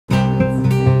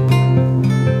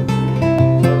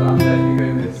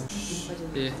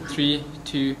3,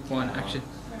 2, 1, action.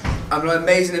 I'm like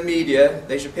amazing at media.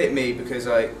 They should pick me because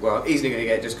I'm easily gonna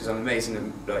get it just because I'm amazing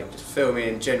at like just filming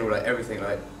in general, like everything.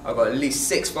 Like I've got at least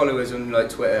 6 followers on like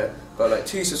Twitter, got like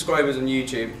 2 subscribers on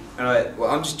YouTube, and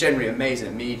I'm just generally amazing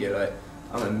at media. Like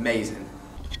I'm amazing.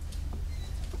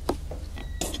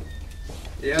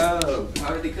 Yo,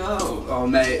 how did it go? Oh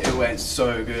mate, it went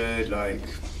so good. Like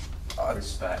I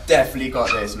definitely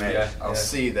got this, mate. Yeah, I'll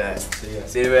see you there. See you in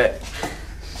a bit.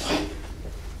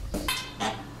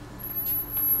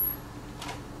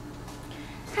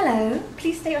 Hello,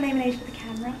 please state your name and age for the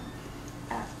camera.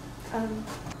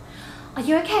 Are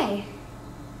you okay?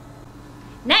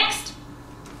 Next!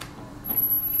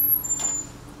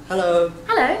 Hello.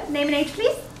 Hello, name and age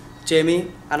please.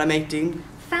 Jamie, and I'm 18.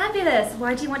 Fabulous.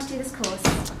 Why do you want to do this course?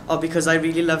 Oh, because I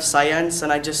really love science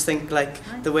and I just think like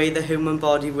the way the human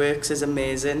body works is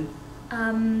amazing.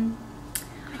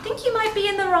 I think you might be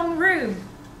in the wrong room.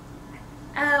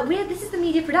 This is the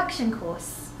media production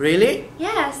course. Really?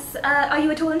 Yes. Are you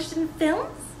at all interested in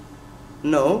films?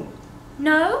 No.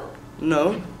 No?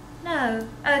 No. No.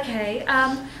 Okay.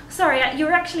 Sorry,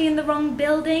 you're actually in the wrong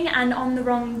building and on the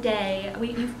wrong day.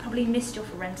 You've probably missed your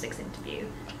forensics interview.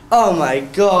 Oh my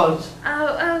god.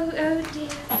 Oh dear.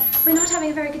 We're not having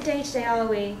a very good day today, are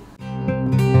we?